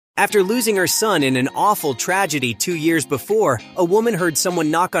After losing her son in an awful tragedy 2 years before, a woman heard someone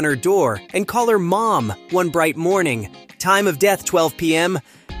knock on her door and call her mom one bright morning. Time of death 12 p.m.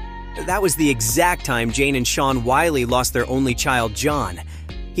 That was the exact time Jane and Sean Wiley lost their only child, John.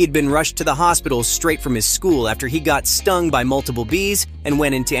 He had been rushed to the hospital straight from his school after he got stung by multiple bees and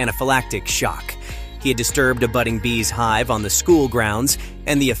went into anaphylactic shock. He had disturbed a budding bee's hive on the school grounds,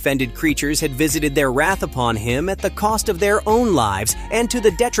 and the offended creatures had visited their wrath upon him at the cost of their own lives and to the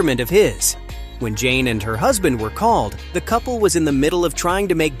detriment of his. When Jane and her husband were called, the couple was in the middle of trying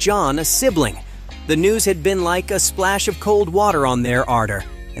to make John a sibling. The news had been like a splash of cold water on their ardor,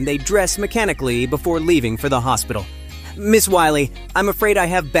 and they dressed mechanically before leaving for the hospital. "Miss Wiley, I'm afraid I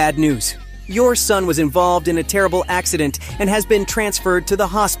have bad news. Your son was involved in a terrible accident and has been transferred to the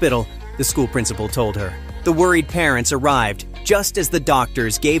hospital," the school principal told her. The worried parents arrived just as the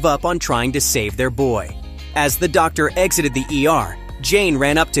doctors gave up on trying to save their boy. As the doctor exited the ER, Jane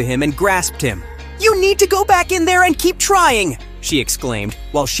ran up to him and grasped him. "You need to go back in there and keep trying!" she exclaimed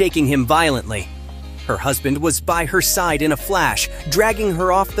while shaking him violently. Her husband was by her side in a flash, dragging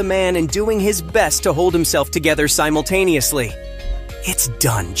her off the man and doing his best to hold himself together simultaneously. "It's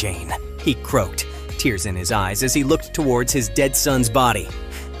done, Jane," he croaked, tears in his eyes as he looked towards his dead son's body.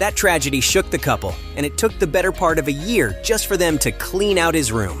 That tragedy shook the couple, and it took the better part of a year just for them to clean out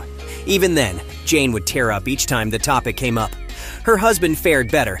his room. Even then, Jane would tear up each time the topic came up. Her husband fared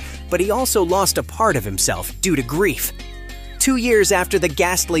better, but he also lost a part of himself due to grief. 2 years after the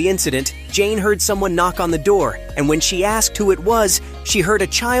ghastly incident, Jane heard someone knock on the door, and when she asked who it was, she heard a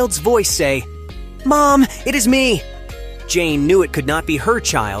child's voice say, "Mom, it is me." Jane knew it could not be her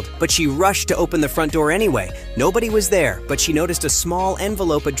child, but she rushed to open the front door anyway. Nobody was there, but she noticed a small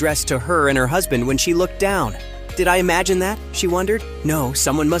envelope addressed to her and her husband when she looked down. Did I imagine that? She wondered. No,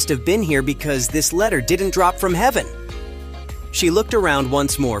 someone must have been here because this letter didn't drop from heaven. She looked around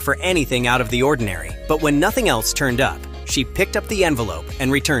once more for anything out of the ordinary, but when nothing else turned up, she picked up the envelope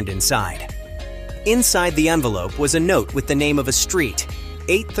and returned inside. Inside the envelope was a note with the name of a street,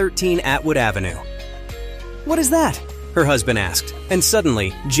 813 Atwood Avenue. "What is that?" her husband asked, and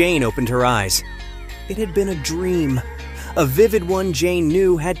suddenly Jane opened her eyes. It had been a dream. A vivid one Jane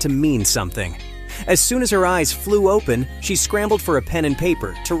knew had to mean something. As soon as her eyes flew open, she scrambled for a pen and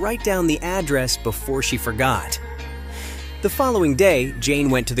paper to write down the address before she forgot. The following day, Jane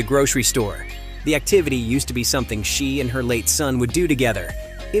went to the grocery store. The activity used to be something she and her late son would do together.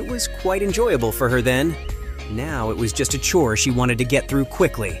 It was quite enjoyable for her then. Now it was just a chore she wanted to get through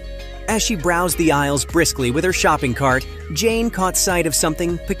quickly. As she browsed the aisles briskly with her shopping cart, Jane caught sight of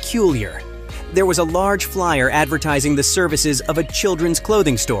something peculiar. There was a large flyer advertising the services of a children's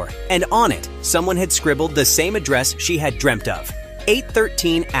clothing store, and on it, someone had scribbled the same address she had dreamt of,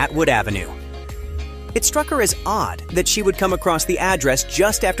 813 Atwood Avenue. It struck her as odd that she would come across the address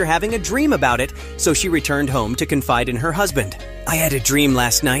just after having a dream about it, so she returned home to confide in her husband. "I had a dream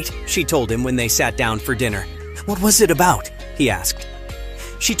last night," she told him when they sat down for dinner. "What was it about?" he asked.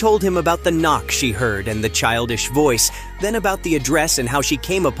 She told him about the knock she heard and the childish voice, then about the address and how she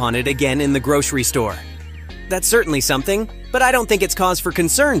came upon it again in the grocery store. "That's certainly something, but I don't think it's cause for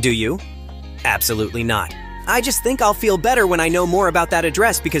concern, do you?" "Absolutely not. I just think I'll feel better when I know more about that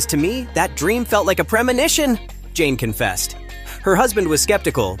address because to me, that dream felt like a premonition," Jane confessed. Her husband was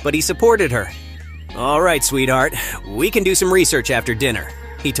skeptical, but he supported her. "All right, sweetheart, we can do some research after dinner,"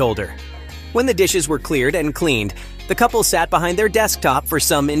 he told her. When the dishes were cleared and cleaned, the couple sat behind their desktop for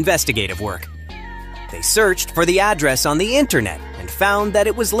some investigative work. They searched for the address on the internet and found that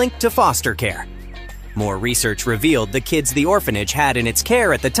it was linked to foster care. More research revealed the kids the orphanage had in its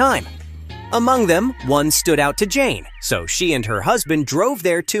care at the time. Among them, one stood out to Jane, so she and her husband drove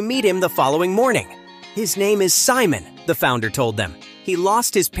there to meet him the following morning. "His name is Simon," the founder told them. "He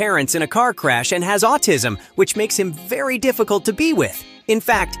lost his parents in a car crash and has autism, which makes him very difficult to be with. In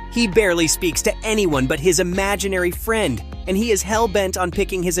fact, he barely speaks to anyone but his imaginary friend, and he is hell-bent on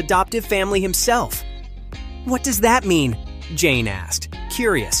picking his adoptive family himself." "What does that mean?" Jane asked,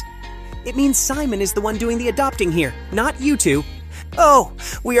 curious. "It means Simon is the one doing the adopting here, not you two." "Oh,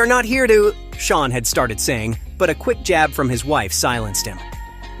 we are not here to—" Sean had started saying, but a quick jab from his wife silenced him.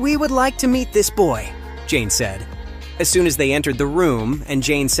 "We would like to meet this boy," Jane said. As soon as they entered the room and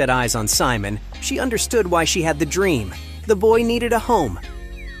Jane set eyes on Simon, she understood why she had the dream. The boy needed a home.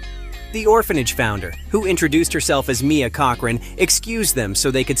 The orphanage founder, who introduced herself as Mia Cochran, excused them so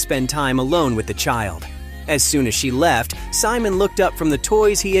they could spend time alone with the child. As soon as she left, Simon looked up from the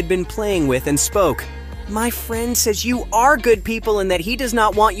toys he had been playing with and spoke. "My friend says you are good people and that he does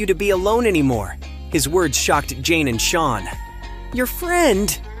not want you to be alone anymore." His words shocked Jane and Sean. "Your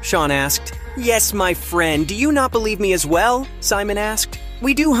friend?" Sean asked. "Yes, my friend. Do you not believe me as well?" Simon asked.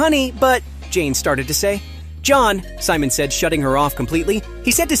 We do, honey, but… Jane started to say. John, Simon said, shutting her off completely.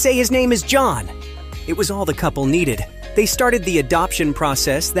 He said to say his name is John. It was all the couple needed. They started the adoption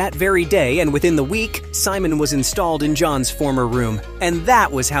process that very day, and within the week, Simon was installed in John's former room. And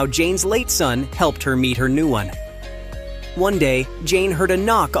that was how Jane's late son helped her meet her new one. One day, Jane heard a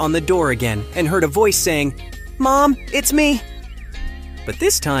knock on the door again and heard a voice saying, "Mom, it's me." But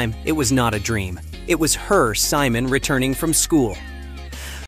this time, it was not a dream. It was her, Simon, returning from school.